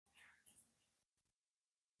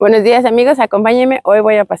Buenos días amigos, acompáñenme. Hoy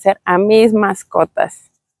voy a pasear a mis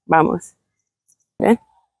mascotas. Vamos. ¿Ven?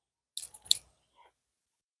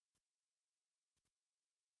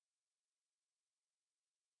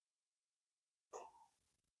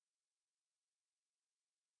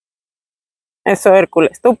 Eso,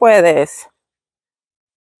 Hércules, tú puedes.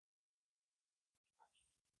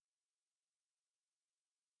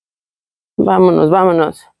 Vámonos,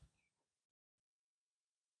 vámonos.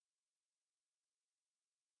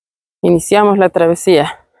 Iniciamos la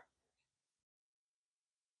travesía.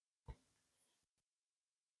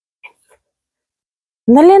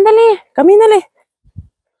 Ándale, ándale, camínale.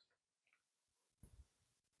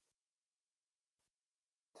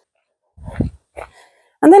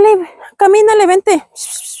 Ándale, camínale, vente.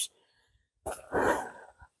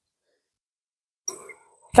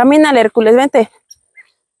 Camínale, Hércules, vente.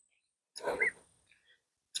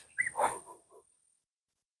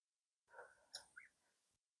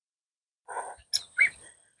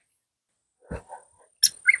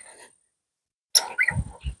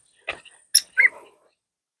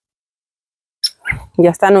 Ya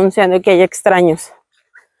está anunciando que hay extraños.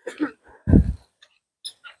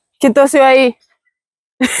 ¿Quién tosió ahí?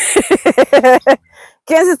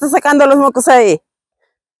 ¿Quién se está sacando los mocos ahí?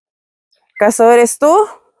 ¿Acaso eres tú?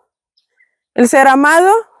 ¿El ser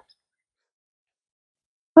amado?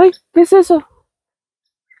 Ay, ¿qué es eso?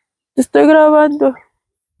 Te estoy grabando.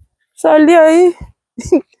 Sal de ahí.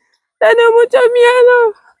 Tengo mucho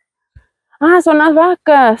miedo. Ah, son las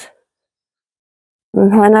vacas. Nos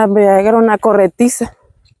van a pegar una corretiza.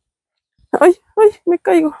 Ay, ay, me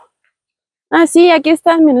caigo. Ah, sí, aquí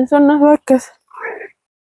están, miren, son las vacas.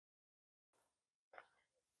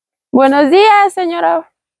 Buenos días, señora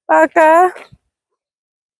vaca.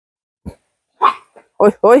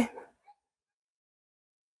 Uy, uy.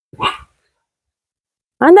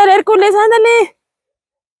 Ándale, Hércules, ándale.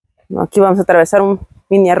 Aquí vamos a atravesar un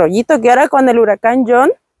mini arroyito que ahora con el huracán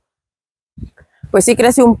Jhon, pues sí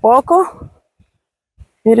crece un poco.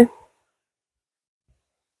 Miren.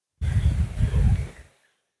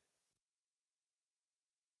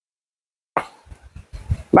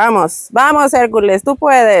 Vamos, vamos, Hércules, tú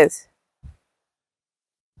puedes.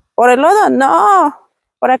 ¿Por el lodo? No.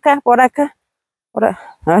 Por acá, por acá.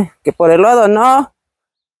 Ay, que por el lodo, no.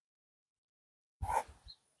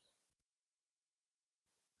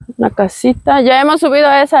 Una casita. Ya hemos subido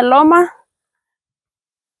a esa loma.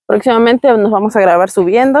 Próximamente nos vamos a grabar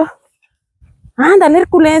subiendo. Ándale,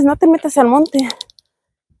 Hércules, no te metas al monte.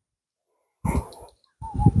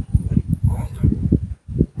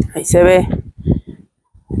 Ahí se ve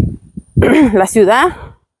la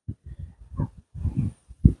ciudad.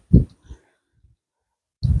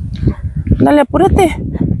 Dale, apúrate.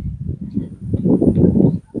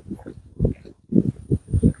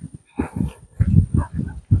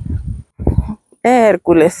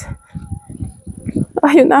 Hércules.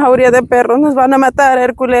 Hay una jauría de perros, nos van a matar,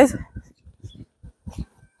 Hércules.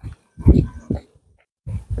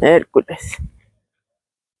 Hércules.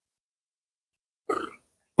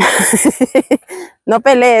 No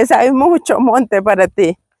pelees, hay mucho monte para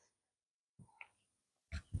ti.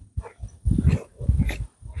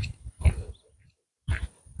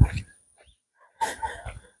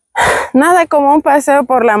 Nada como un paseo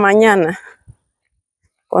por la mañana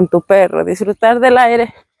con tu perro, disfrutar del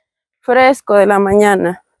aire fresco de la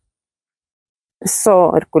mañana.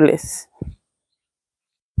 Eso, Hércules.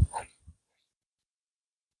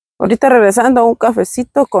 Ahorita regresando a un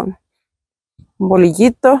cafecito con un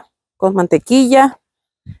bolillito, con mantequilla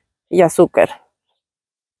y azúcar.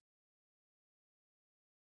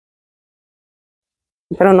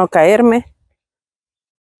 Espero no caerme.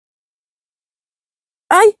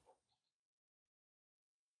 ¡Ay!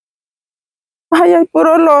 ¡Ay, hay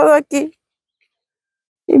puro lodo aquí!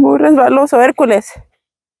 Y muy resbaloso, Hércules.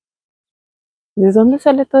 ¿De dónde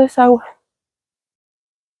sale toda esa agua?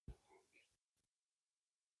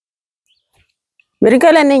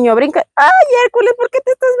 Bríncale, niño, brinca. ¡Ay, Hércules! ¿Por qué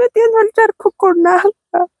te estás metiendo al charco con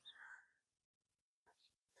agua?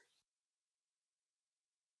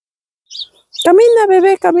 Camina,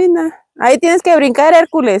 bebé, camina. Ahí tienes que brincar,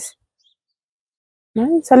 Hércules.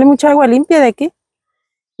 Ay, sale mucha agua limpia de aquí.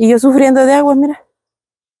 Y yo sufriendo de agua, mira.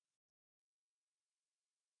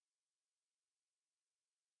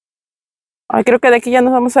 Ay, creo que de aquí ya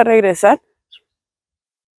nos vamos a regresar.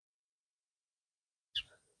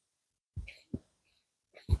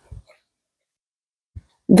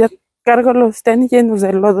 Ya cargo los tenis llenos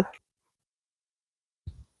de lodo.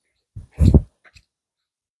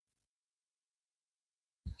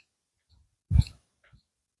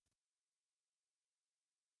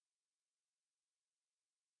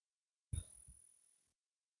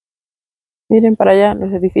 Miren para allá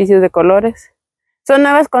los edificios de colores. Son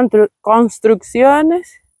nuevas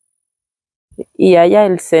construcciones. Y allá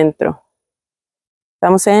el centro.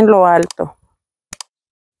 Estamos en lo alto.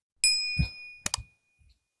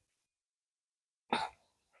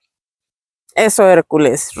 Eso,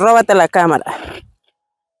 Hércules. Róbate la cámara. ¡Ay,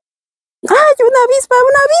 una avispa!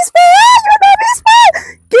 ¡Una avispa! ¡Ay, una avispa!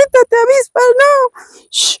 ¡Quítate, avispa! ¡No!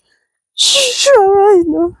 ¡Shh! ¡Shh! ¡Ay,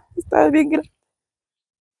 no! Está bien grande.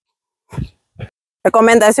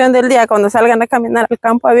 Recomendación del día: cuando salgan a caminar al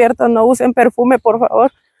campo abierto, no usen perfume, por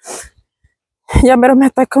favor. Ya mero me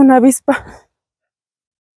ataca una avispa.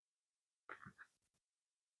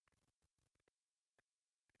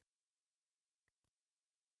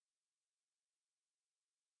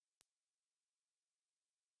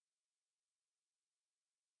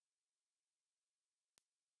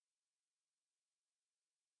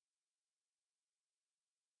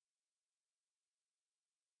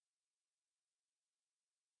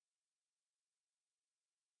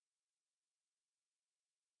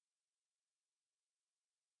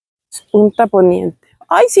 Punta Poniente.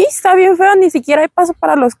 Ay, sí, está bien feo. Ni siquiera hay paso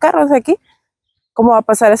para los carros aquí. ¿Cómo va a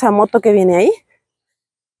pasar esa moto que viene ahí?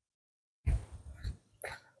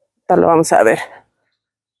 Ahorita lo vamos a ver.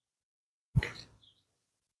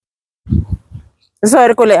 Eso,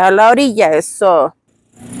 Hércules, a la orilla, eso.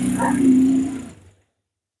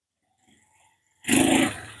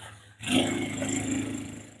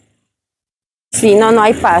 Sí, no, no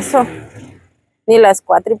hay paso. Ni las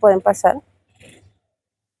cuatro pueden pasar.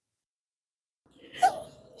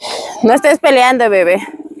 No estés peleando, bebé.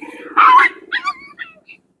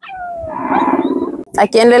 ¿A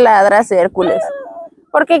quién le ladras, Hércules?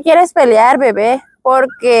 ¿Por qué quieres pelear, bebé? ¿Por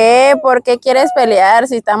qué? ¿Por qué quieres pelear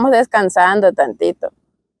si estamos descansando tantito?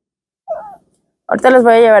 Ahorita los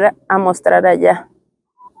voy a llevar a mostrar allá.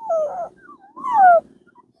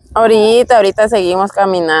 Ahorita seguimos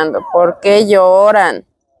caminando. ¿Por qué lloran?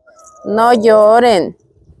 No lloren.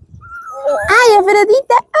 ¡Ay,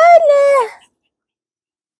 Alfredita! ¡Hola!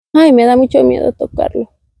 Ay, me da mucho miedo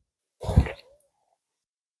tocarlo.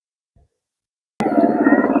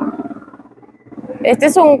 Este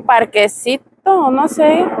es un parquecito, no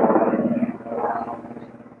sé.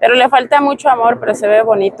 Pero le falta mucho amor, pero se ve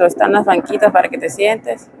bonito. Están las banquitas para que te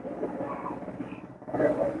sientes.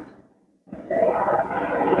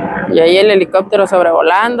 Y ahí el helicóptero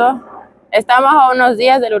sobrevolando. Estamos a unos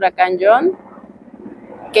días del huracán Jhon,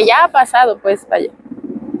 que ya ha pasado, pues, vaya.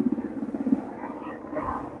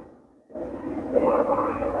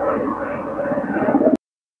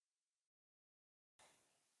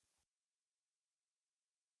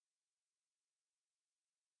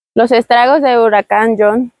 Los estragos del huracán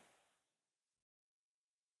Jhon.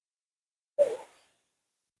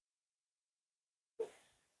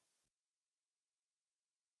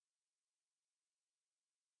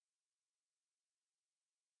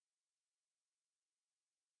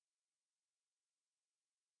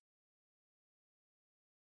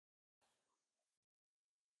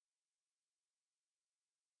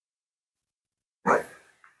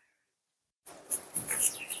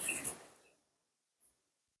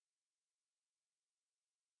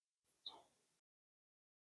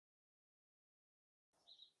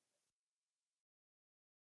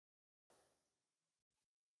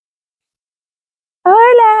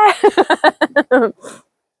 ¡Hola!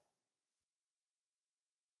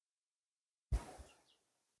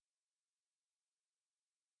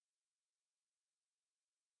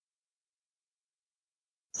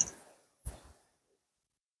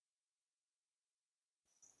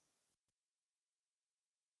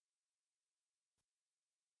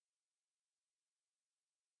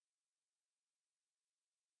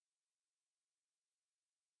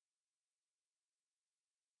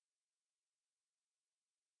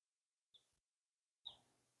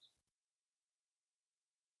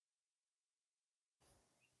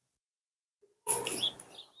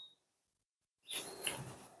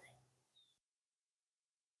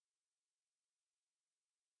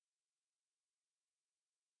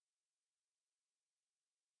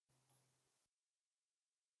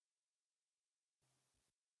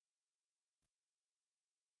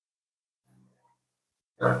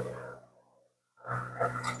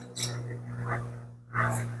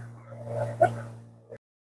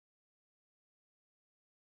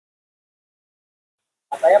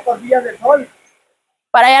 Hasta allá por Villas del Sol.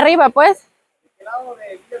 Para allá arriba, pues. ¿De qué lado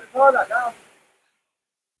de Villas del Sol? Acá.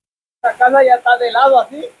 Esta casa ya está de lado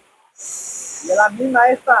así. Y es la misma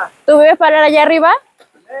esta. ¿Tú vives para allá arriba?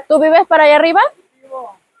 ¿Eh? ¿Tú vives para allá arriba? Aquí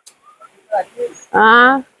vivo. Aquí.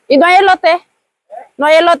 Ah. ¿Y no hay elote? ¿Eh? ¿No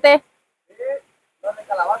hay elote? Sí. ¿Dónde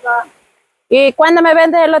calabaza? ¿Y cuándo me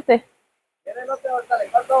vendes elote? ¿Eh? no te ahorita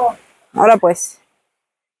le corto. Ahora pues.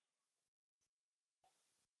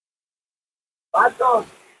 ¿Cuántos?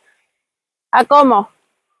 ¿A cómo?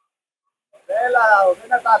 La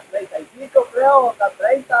docena está a 35, creo, o está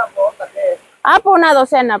 30, o hasta que. Ah, pues una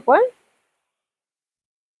docena, pues.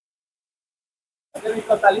 De mi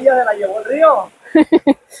totalilla se la llevó el río.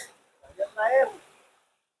 La voy a traer.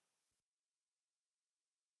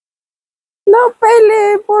 No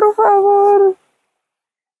pele, por favor.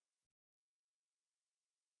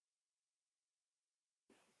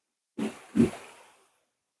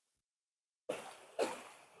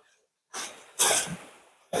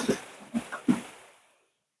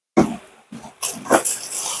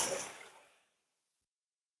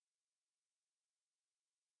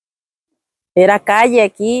 Era calle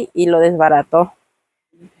aquí y lo desbarató.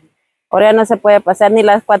 Ahora ya no se puede pasar ni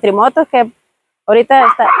las cuatrimotos que ahorita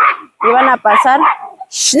iban a pasar.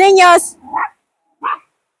 ¡Shh, niños!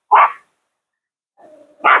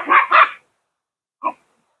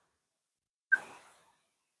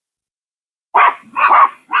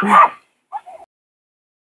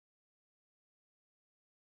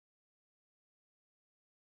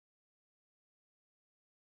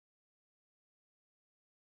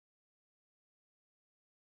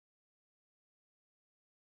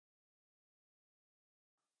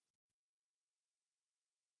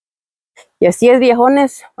 Y así es,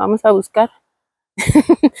 viejones. Vamos a buscar.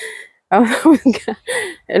 Vamos a buscar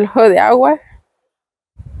el ojo de agua.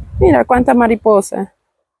 Mira cuánta mariposa.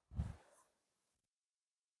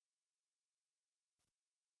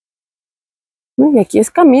 Y aquí es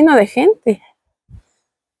camino de gente.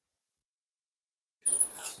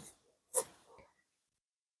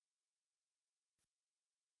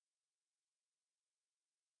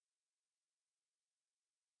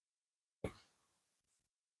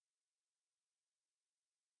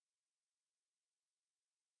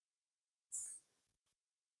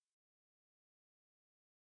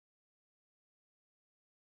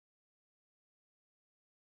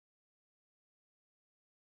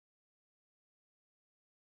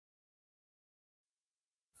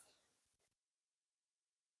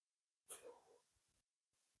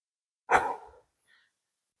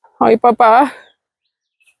 Ay, papá.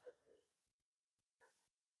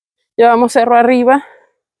 Llevamos cerro arriba.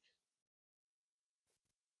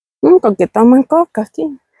 ¿Con qué toman coca aquí?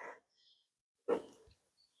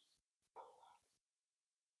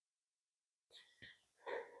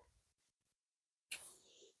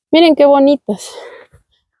 Miren qué bonitas.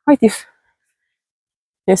 Ay, Dios.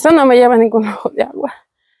 Esto no me lleva a ningún ojo de agua.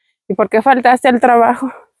 ¿Y por qué faltaste al trabajo?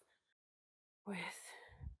 Pues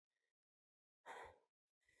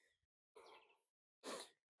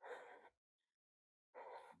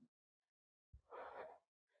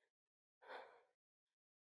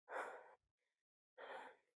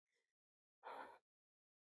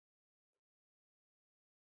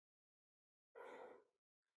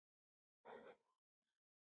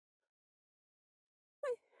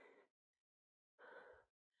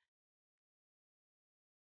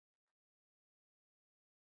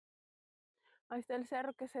ahí está el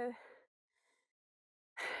cerro que se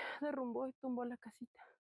derrumbó y tumbó la casita.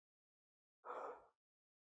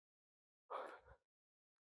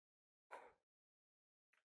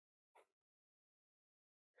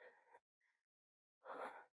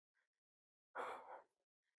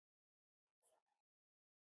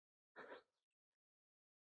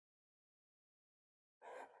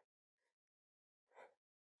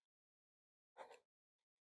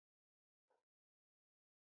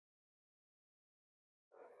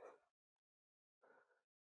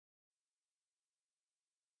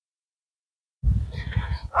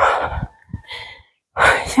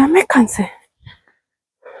 Ay, ya me cansé.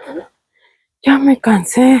 Ya me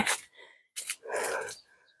cansé.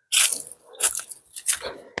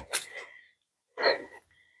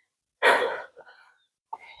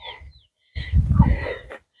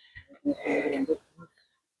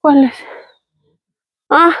 ¿Cuál es?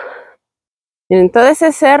 Ah, miren, todo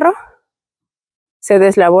ese cerro se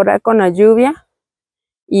deslabora con la lluvia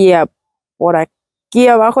y por aquí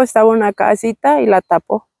abajo estaba una casita y la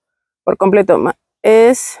tapó por completo.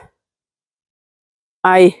 Es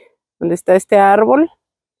ahí, donde está este árbol.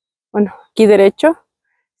 Bueno, aquí derecho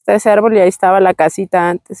está ese árbol y ahí estaba la casita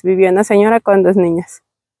antes. Vivía una señora con 2 niñas.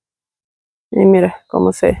 Y mira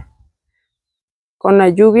cómo con la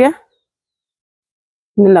lluvia,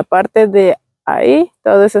 en la parte de ahí,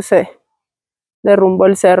 todo eso se derrumbó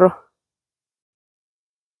el cerro.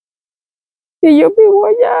 Y yo vivo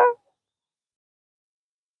allá.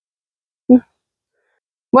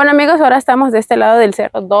 Bueno, amigos, ahora estamos de este lado del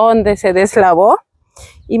cerro donde se deslavó.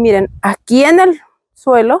 Y miren, aquí en el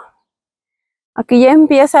suelo Aquí ya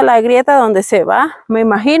empieza la grieta donde se va. Me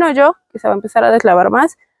imagino yo que se va a empezar a deslavar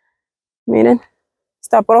más. Miren,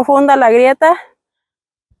 está profunda la grieta.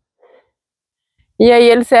 Y ahí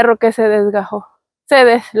el cerro que se desgajó. Se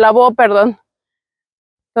deslavó, perdón.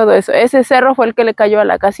 Todo eso. Ese cerro fue el que le cayó a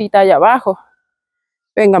la casita allá abajo.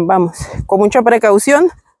 Vengan, vamos. Con mucha precaución.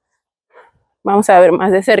 Vamos a ver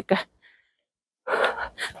más de cerca.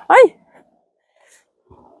 ¡Ay!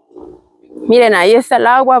 Miren, ahí está el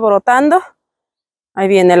agua brotando. Ahí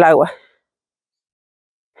viene el agua.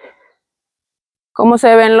 Cómo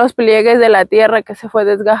se ven los pliegues de la tierra que se fue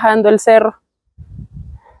desgajando el cerro.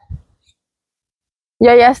 Y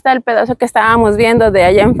allá está el pedazo que estábamos viendo de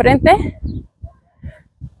allá enfrente.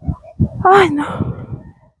 Ay, no.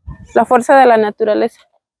 La fuerza de la naturaleza.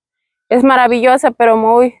 Es maravillosa, pero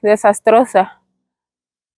muy desastrosa.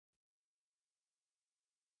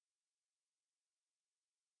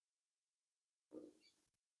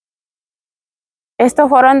 Estos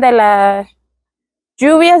fueron de las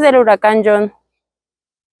lluvias del huracán Jhon.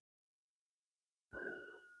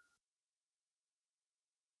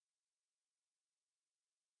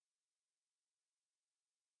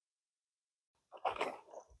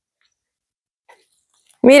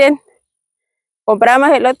 Miren,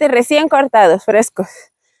 compramos elotes recién cortados, frescos.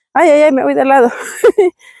 Ay, ay, ay, me voy de lado.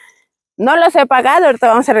 No los he pagado, ahorita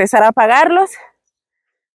vamos a regresar a pagarlos.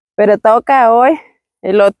 Pero toca hoy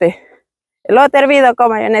elote. Elote hervido con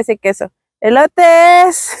mayonesa y queso.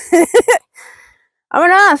 ¡Elotes!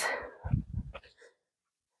 ¡Vámonos!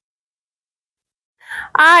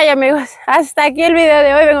 Ay, amigos, hasta aquí el video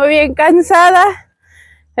de hoy. Vengo bien cansada.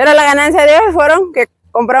 Pero la ganancia de hoy fueron que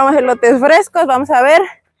compramos elotes frescos. Vamos a ver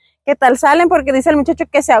qué tal salen, porque dice el muchacho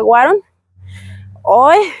que se aguaron.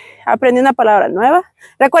 Hoy aprendí una palabra nueva.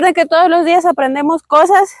 Recuerden que todos los días aprendemos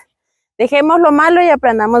cosas. Dejemos lo malo y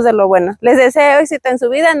aprendamos de lo bueno. Les deseo éxito en su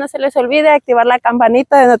vida. No se les olvide activar la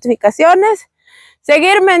campanita de notificaciones.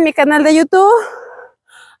 Seguirme en mi canal de YouTube.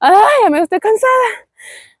 Ay, amigos, estoy cansada.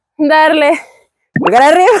 Darle pulgar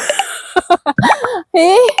arriba.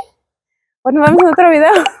 Y pues nos vemos en otro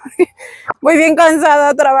video. Muy bien cansada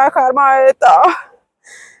de trabajar, maeta.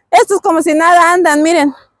 Estos como si nada andan,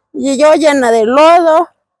 miren. Y yo llena de lodo.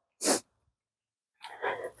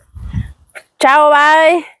 Chao,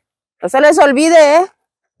 bye. No se les olvide,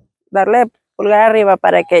 darle pulgar arriba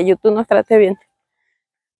para que YouTube nos trate bien.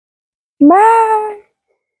 Bye.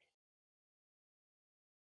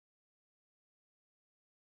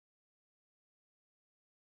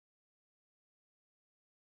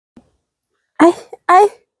 Ay, ay.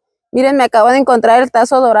 Miren, me acabo de encontrar el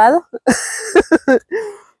tazo dorado.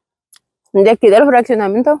 De aquí del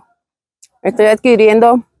fraccionamiento. Estoy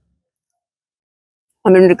adquiriendo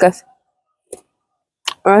americanas.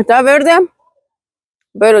 Está verde,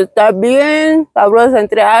 pero está bien sabrosa,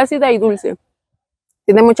 entre ácida y dulce.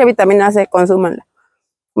 Tiene mucha vitamina C, consúmanla.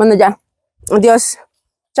 Bueno, ya. Adiós.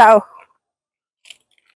 Chao.